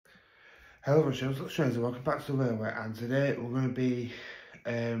Hello friends, welcome back to the Railway, and today we're going to be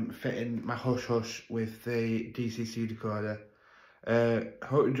fitting my hush hush with the DCC decoder.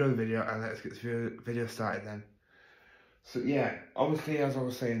 Hope you enjoy the video, and let's get the video started then. So yeah, obviously as I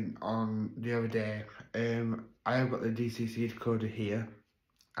was saying on the other day, I have got the DCC decoder here,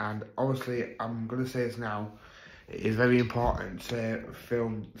 and obviously I'm going to say this now, it is very important to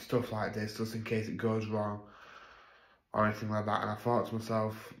film stuff like this just in case it goes wrong or anything like that. And I thought to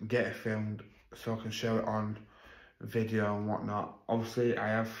myself, get it filmed so I can show it on video and whatnot. Obviously I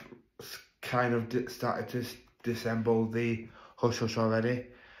have kind of started to disassemble the hush hush already.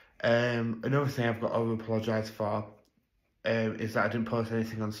 Another thing I've got to apologise for is that I didn't post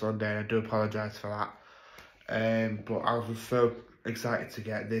anything on Sunday, and I do apologise for that. But I was just so excited to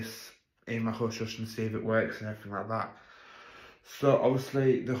get this in my hush hush and see if it works and everything like that. So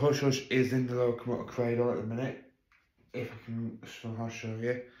obviously the hush hush is in the locomotive cradle at the minute, if I can somehow show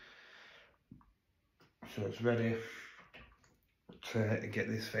you. So it's ready to get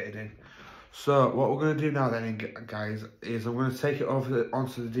this fitted in. So what we're going to do now then, guys, is I'm going to take it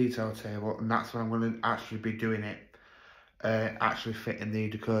onto the detail table, and that's when I'm going to actually be doing it, actually fitting the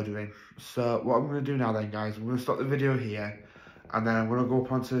decoder in. So what I'm going to do now then, guys, I'm going to stop the video here, and then I'm going to go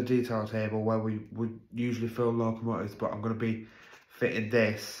up onto the detail table where we would usually film locomotives, but I'm going to be fitting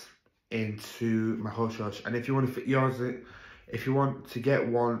this into my hush hush. And if you want to fit yours, if you want to get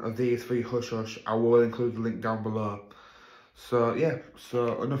one of these for your hush hush, I will include the link down below. So yeah,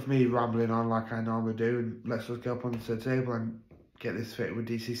 so enough of me rambling on like I normally do, and let's just go up onto the table and get this fitted with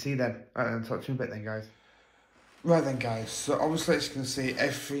DCC then. And talk to you in a bit then, guys. Right then, guys, so obviously as you can see,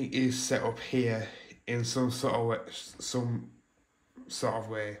 everything is set up here in some sort of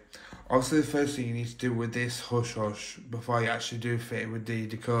way. Obviously the first thing you need to do with this hush hush before you actually do fit it with the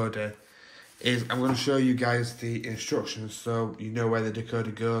decoder is I'm going to show you guys the instructions so you know where the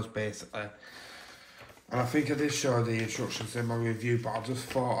decoder goes basically. And I think I did show the instructions in my review, but I just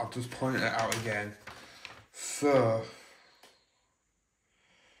thought I'd just point it out again. So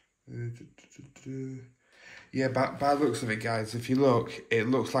yeah, by the looks of it, guys, if you look, it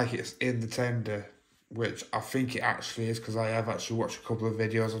looks like it's in the tender, which I think it actually is, because I have actually watched a couple of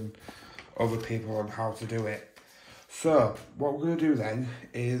videos on other people on how to do it. So what we're going to do then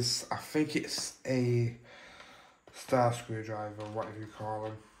is, I think it's a star screwdriver, whatever you call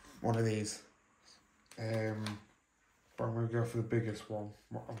them, one of these. But I'm going to go for the biggest one,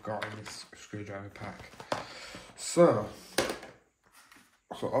 what I've got in this screwdriver pack. So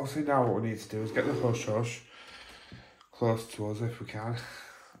obviously now what we need to do is get the hush hush close to us if we can.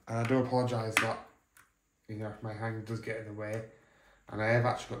 And I do apologise that, you know, my hand does get in the way. And I have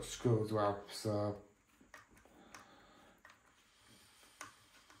actually got to screw as well, so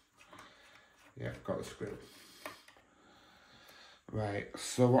yeah, I've got the screw. Right,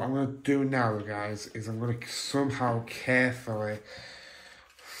 so what I'm going to do now, guys, is I'm going to somehow carefully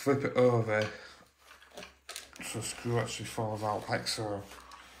flip it over so the screw actually falls out like so.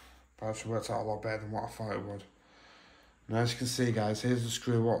 But it actually worked out a lot better than what I thought it would. Now as you can see, guys, here's the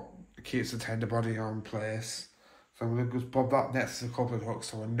screw what keeps the tender body on place. So I'm going to just bob that next to the coupling hook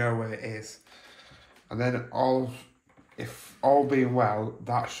so I know where it is. And then if all being well,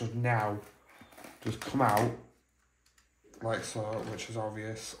 that should now just come out like so, which is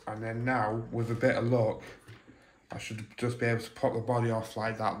obvious. And then now, with a bit of luck, I should just be able to pop the body off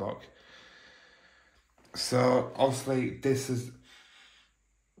like that, look. So obviously this is,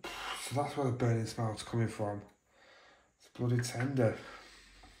 so that's where the burning smell is coming from. It's bloody tender.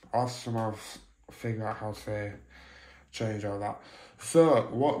 I'll somehow figure out how to change all that. So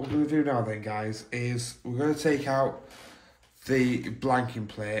what we're going to do now then, guys, is we're going to take out the blanking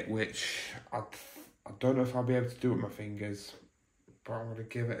plate, which I don't know if I'll be able to do it with my fingers, but I'm going to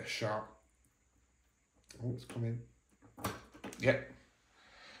give it a shot. Oh, it's coming. Yep.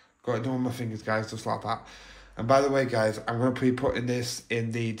 Got it done with my fingers, guys, just like that. And by the way, guys, I'm going to be putting this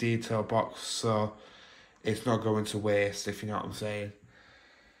in the detail box, so it's not going to waste, if you know what I'm saying.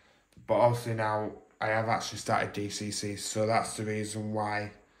 But obviously now, I have actually started DCC, so that's the reason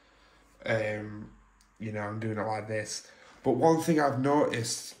why, you know, I'm doing it like this. But one thing I've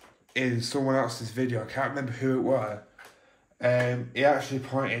noticed in someone else's video, I can't remember who it was, he actually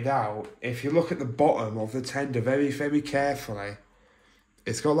pointed out, if you look at the bottom of the tender very, very carefully,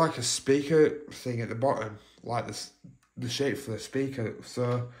 it's got like a speaker thing at the bottom, like the shape for the speaker.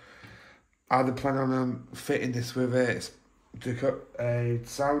 So I'm planning on fitting this with a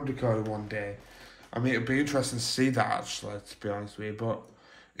sound decoder one day. I mean, it'd be interesting to see that actually, to be honest with you, but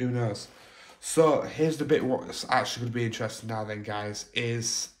who knows. So here's the bit what's actually going to be interesting now then, guys,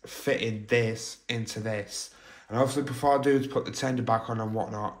 is fitting this into this. And obviously before I do is put the tender back on and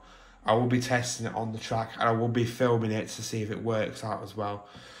whatnot, I will be testing it on the track, and I will be filming it to see if it works out as well.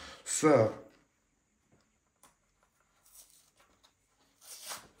 So,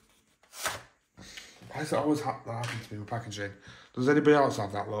 why does it always happen to me with packaging? Does anybody else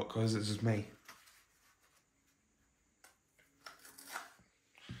have that look, or is it just me?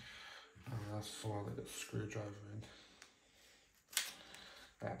 Oh, that's someone that got a screwdriver in.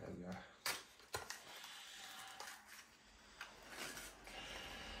 There we go.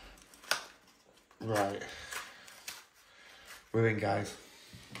 Right. We're in, guys.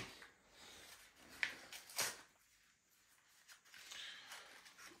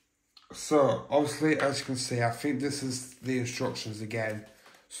 So, obviously, as you can see, I think this is the instructions again.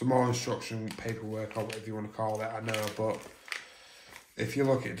 Some more instruction paperwork, or whatever you want to call it, I know, but if you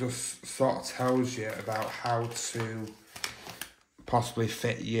look, it just sort of tells you about how to possibly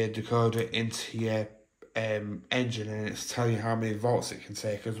fit your decoder into your engine, and it's telling you how many volts it can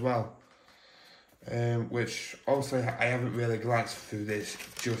take as well. Which, obviously, I haven't really glanced through this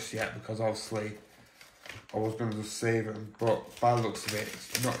just yet, because obviously I was going to just save them, but by the looks of it,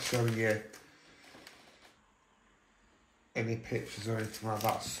 it's not showing you any pictures or anything like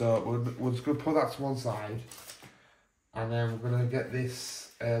that. So we're just going to put that to one side, and then we're going to get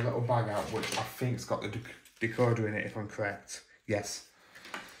this little bag out, which I think's got the decoder in it, if I'm correct. Yes.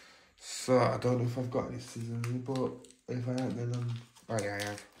 So I don't know if I've got any scissors, but if I haven't, then oh yeah, I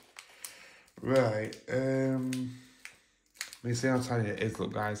have. Right. Let me see how tiny it is.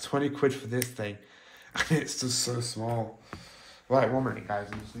 Look, guys, 20 quid for this thing. And it's just so small. Right, 1 minute, guys.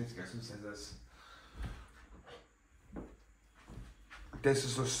 I just need to get some scissors. This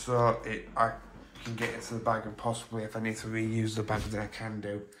is just so I can get into the bag, and possibly if I need to reuse the bag, then I can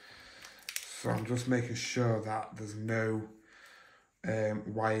do. So I'm just making sure that there's no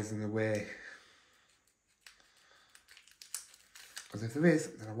wires in the way. Because if there is,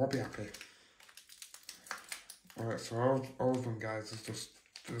 then I won't be happy. Alright, so all of them, guys, is just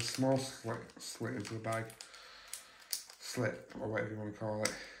a small slit into the bag. Slit, or whatever you want to call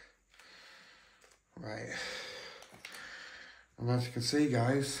it. Right. And as you can see,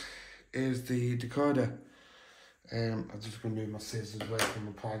 guys, is the decoder. I'm just going to move my scissors away from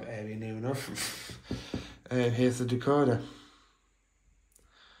the private area near enough. Here's the decoder.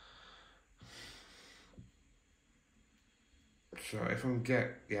 So if I'm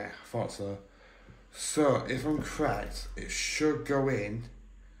yeah, I thought so. So if I'm correct, it should go in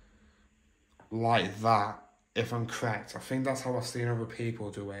like that. If I'm correct, I think that's how I've seen other people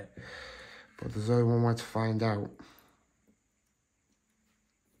do it. But there's only one way to find out.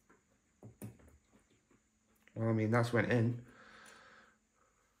 Well, I mean, that's went in.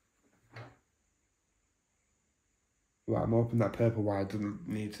 Right, I'm hoping that purple wire doesn't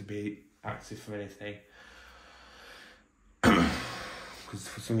need to be active for anything. Because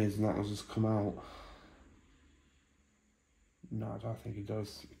for some reason that will just come out. No, I don't think it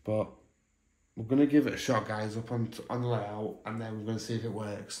does. But we're going to give it a shot, guys, up on the layout, and then we're going to see if it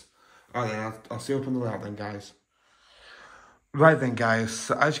works. Alright then, I'll see you up on the layout then, guys. Right then, guys,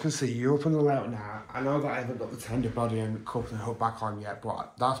 so as you can see, you're up on the layout now. I know that I haven't got the tender body and coupling hook back on yet,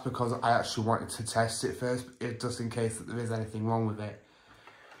 but that's because I actually wanted to test it first, just in case that there is anything wrong with it.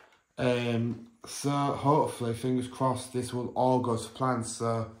 So hopefully, fingers crossed, this will all go to plan.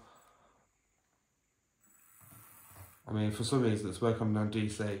 So I mean, for some reason it's working on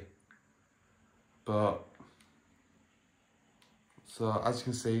DC, but so as you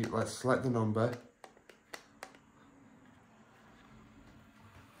can see, let's select the number.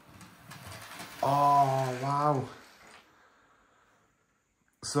 Oh wow.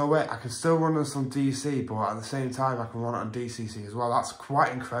 So wait, I can still run this on DC, but at the same time I can run it on DCC as well. That's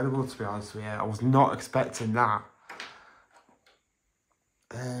quite incredible, to be honest with you. I was not expecting that.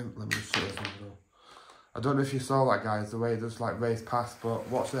 Let me just show you something. I don't know if you saw that, guys, the way it just like raced past, but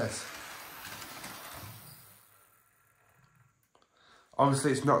watch this.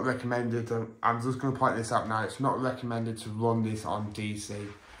 Obviously it's not recommended, I'm just going to point this out now, it's not recommended to run this on DC.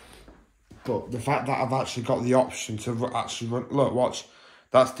 But the fact that I've actually got the option to actually run, look, watch.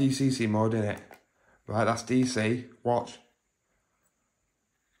 That's DCC mode, innit? Right, that's DC. Watch.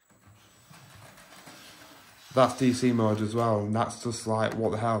 That's DC mode as well, and that's just like,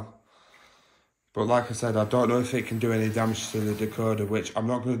 what the hell? But like I said, I don't know if it can do any damage to the decoder, which I'm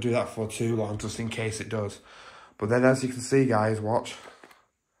not going to do that for too long, just in case it does. But then as you can see, guys, watch.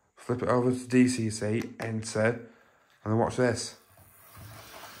 Flip it over to DCC, enter, and then watch this.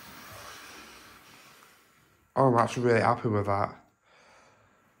 Oh, I'm actually really happy with that.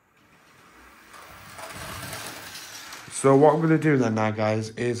 So what I'm going to do then now,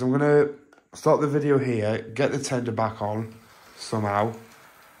 guys, is I'm going to start the video here, get the tender back on somehow,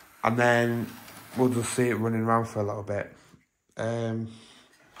 and then we'll just see it running around for a little bit. And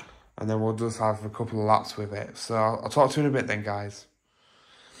then we'll just have a couple of laps with it. So I'll talk to you in a bit then, guys.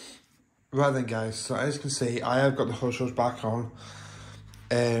 Right then, guys, so as you can see, I have got the hush hush back on.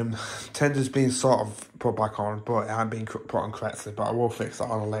 Tender's been sort of put back on, but it hasn't been put on correctly, but I will fix that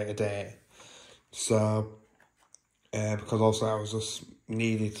on a later date. So, because also I was just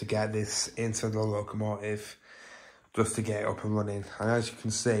needed to get this into the locomotive just to get it up and running. And as you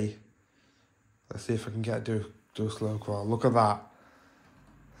can see, let's see if I can do a slow crawl. Look at that.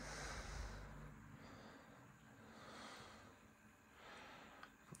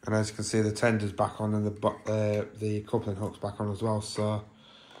 And as you can see, the tender's back on and the coupling hook's back on as well. So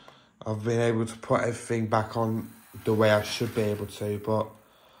I've been able to put everything back on the way I should be able to. But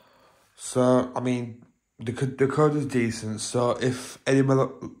so I mean, the decoder's decent. So if any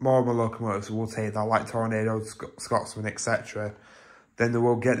more of my locomotives will take that, like Tornado, Scotsman, etc., then they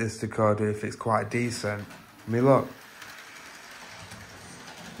will get this decoder if it's quite decent. I mean, look,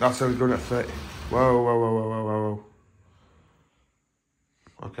 that's only good at 30. Whoa, whoa, whoa, whoa, whoa, whoa.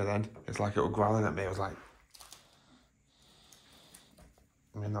 Okay then, it's like it was growling at me. It was like,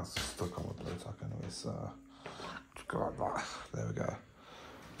 I mean, that's stuck on the blue tack anyway, so just go like that. There we go.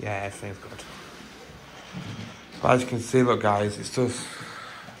 Yeah, everything's good. But as you can see, look guys, it's just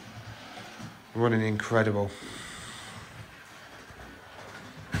running incredible.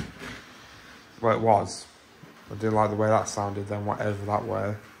 Well, it was. I didn't like the way that sounded then, whatever that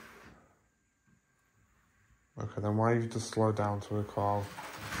were. Okay, then why have you just slowed down to a call?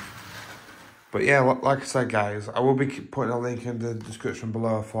 But yeah, like I said, guys, I will be putting a link in the description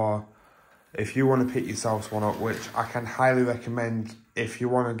below for if you want to pick yourselves one up, which I can highly recommend. If you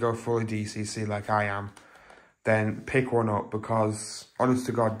want to go fully DCC like I am, then pick one up, because honest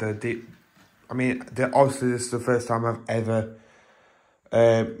to God, obviously this is the first time I've ever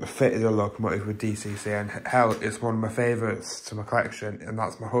fitted a locomotive with DCC, and hell, it's one of my favourites to my collection, and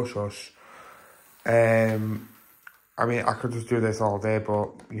that's my Hush Hush. I mean, I could just do this all day, but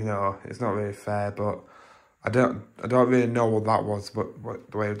you know, it's not really fair. But I don't really know what that was, but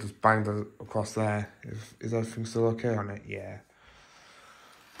the way it just banged across there. Is everything still okay on it? Yeah.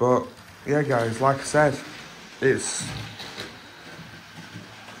 But yeah, guys, like I said, it's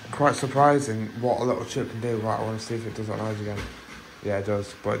quite surprising what a little chip can do. Right, I want to see if it does that noise again. Yeah, it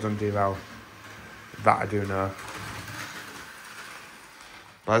does, but it doesn't derail. That I do know.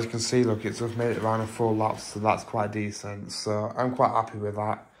 But as you can see, look, it's just made it around a full lap, so that's quite decent. So I'm quite happy with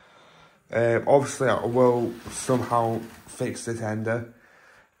that. Obviously, I will somehow fix the tender,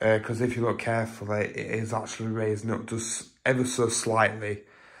 because if you look carefully, it is actually raising up just ever so slightly.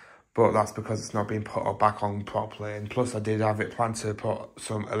 But that's because it's not being put back on properly. And plus, I did have it planned to put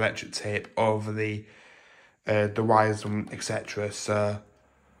some electric tape over the wires and etc. So,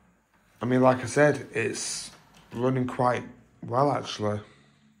 I mean, like I said, it's running quite well, actually.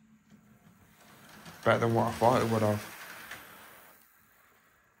 Better than what I thought it would have.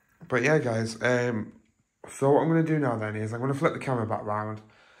 But yeah, guys, so what I'm going to do now then is I'm going to flip the camera back round.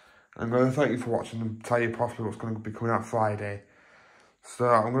 I'm going to thank you for watching and tell you possibly what's going to be coming out Friday. So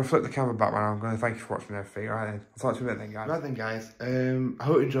I'm going to flip the camera back round. I'm going to thank you for watching everything. Right then, I'll talk to you a bit then, guys. Right then, guys, I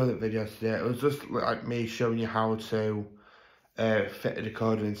hope you enjoyed that video today. It was just like me showing you how to fit a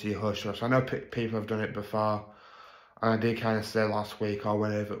decoder into your Hush Hush. I know people have done it before. And I did kind of say last week or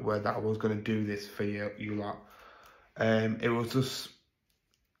whenever it was that I was going to do this for you lot. It was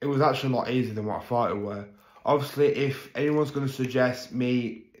actually a lot easier than what I thought it were. Obviously, if anyone's going to suggest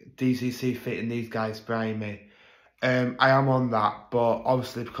me DCC fitting these guys behind me, I am on that. But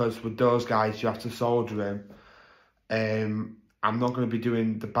obviously, because with those guys, you have to solder them. I'm not going to be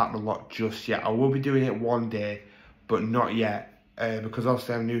doing the Batman lot just yet. I will be doing it one day, but not yet. Because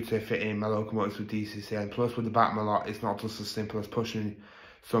obviously I'm new to fitting my locomotives with DCC, and plus with the Batman lot, it's not just as simple as pushing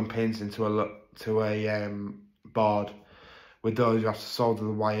some pins into a board. With those, you have to solder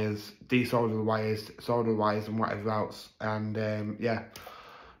the wires, desolder the wires, solder the wires, and whatever else. And yeah,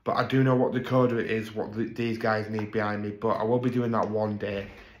 but I do know what decoder it is, what these guys need behind me. But I will be doing that one day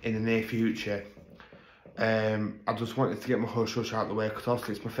in the near future. I just wanted to get my Hush Hush out of the way, because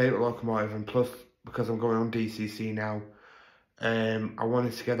obviously it's my favourite locomotive, and plus because I'm going on DCC now. I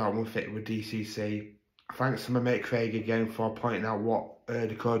wanted to get that one fitted with DCC. Thanks to my mate Craig again for pointing out what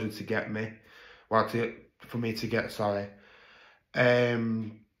decoder to get me. Well, for me to get, sorry.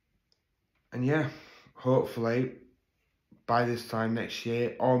 And yeah, hopefully by this time next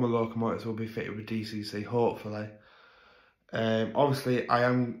year, all my locomotives will be fitted with DCC, hopefully. Obviously, I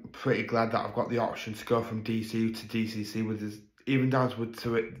am pretty glad that I've got the option to go from DC to DCC with this, even down to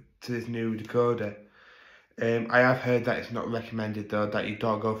this new decoder. I have heard that it's not recommended though, that you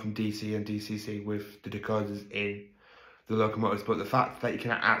don't go from DC and DCC with the decoders in the locomotives, but the fact that you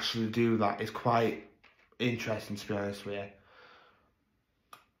can actually do that is quite interesting, to be honest with you.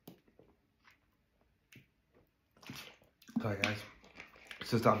 Sorry guys,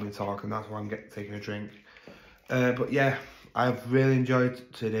 it's just I've been talking, that's why I'm taking a drink. But yeah, I've really enjoyed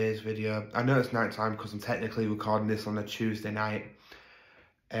today's video. I know it's night time because I'm technically recording this on a Tuesday night.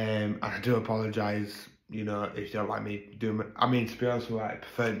 And I do apologise, you know, if you don't like me doing it. I mean, to be honest with you, I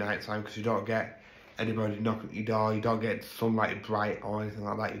prefer night time because you don't get anybody knocking at your door, you don't get sunlight bright or anything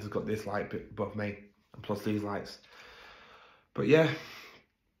like that. You just got this light above me and plus these lights. But yeah,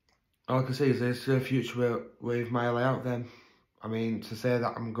 all I can say is there's a future with my layout then. I mean, to say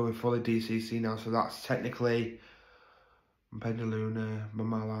that I'm going fully DCC now, so that's technically my Pedaluna, my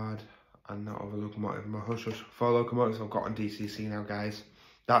Mallard, and that other locomotive, my Hush Hush. 4 locomotives I've got on DCC now, guys.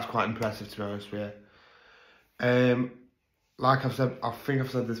 That's quite impressive, to be honest with you. Like I've said, I think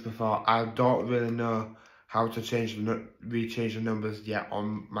I've said this before, I don't really know how to rechange the numbers yet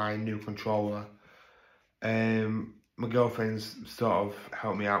on my new controller. My girlfriend's sort of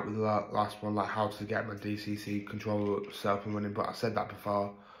helped me out with the last one, like how to get my DCC controller set up and running, but I said that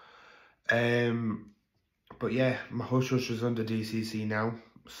before. But yeah, my Hush Hush is under DCC now,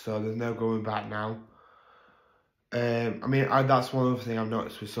 so there's no going back now. I mean, that's one other thing I've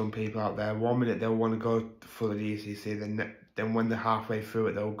noticed with some people out there. 1 minute they'll want to go for the DCC, then when they're halfway through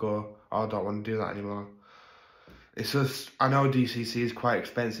it, they'll go, oh, I don't want to do that anymore. It's just, I know DCC is quite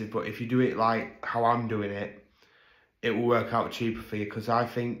expensive, but if you do it like how I'm doing it, it will work out cheaper for you. Because I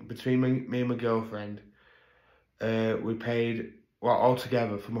think between me and my girlfriend, we paid, well,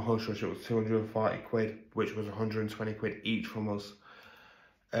 altogether for my Hush Hush, it was 240 quid, which was 120 quid each from us.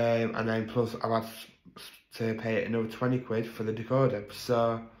 And then plus I've had to pay another 20 quid for the decoder.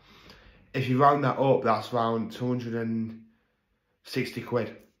 So if you round that up, that's around 260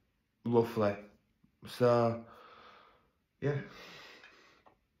 quid, roughly. So yeah.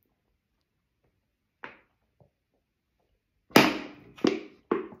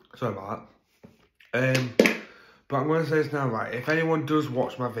 Sorry about that. But I'm going to say this now, right? If anyone does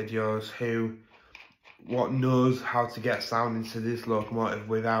watch my videos who knows how to get sound into this locomotive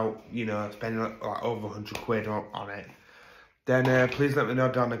without, you know, spending like over 100 quid on it, then please let me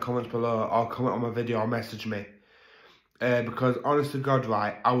know down in the comments below, or comment on my video or message me. Because honest to God,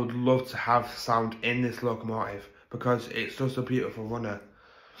 right, I would love to have sound in this locomotive because it's just a beautiful runner.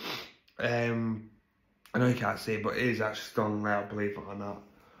 I know you can't see it, but it is actually still on layout, believe it or not.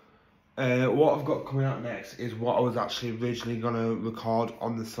 What I've got coming out next is what I was actually originally going to record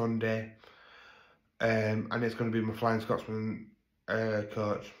on the Sunday. And it's going to be my Flying Scotsman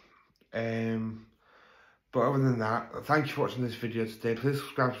coach. But other than that, thank you for watching this video today. Please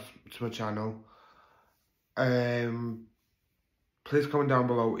subscribe to my channel. Please comment down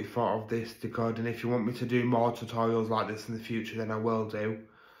below what you thought of this decoder, and if you want me to do more tutorials like this in the future, then I will do,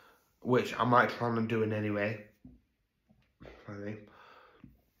 which I might plan on doing anyway.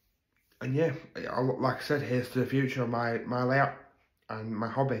 And yeah, like I said, here's to the future of my layout and my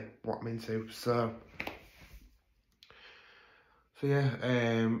hobby, what I'm into. So yeah,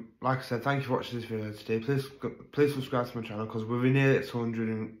 like I said, thank you for watching this video today. Please subscribe to my channel because we're nearly at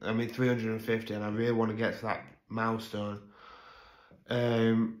 350, and I really want to get to that milestone.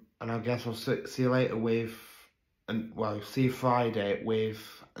 And I guess I'll see you later with, see you Friday with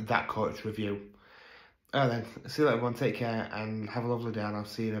that coach review. Then, see you later everyone, take care and have a lovely day, and I'll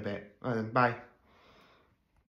see you in a bit. Then, bye.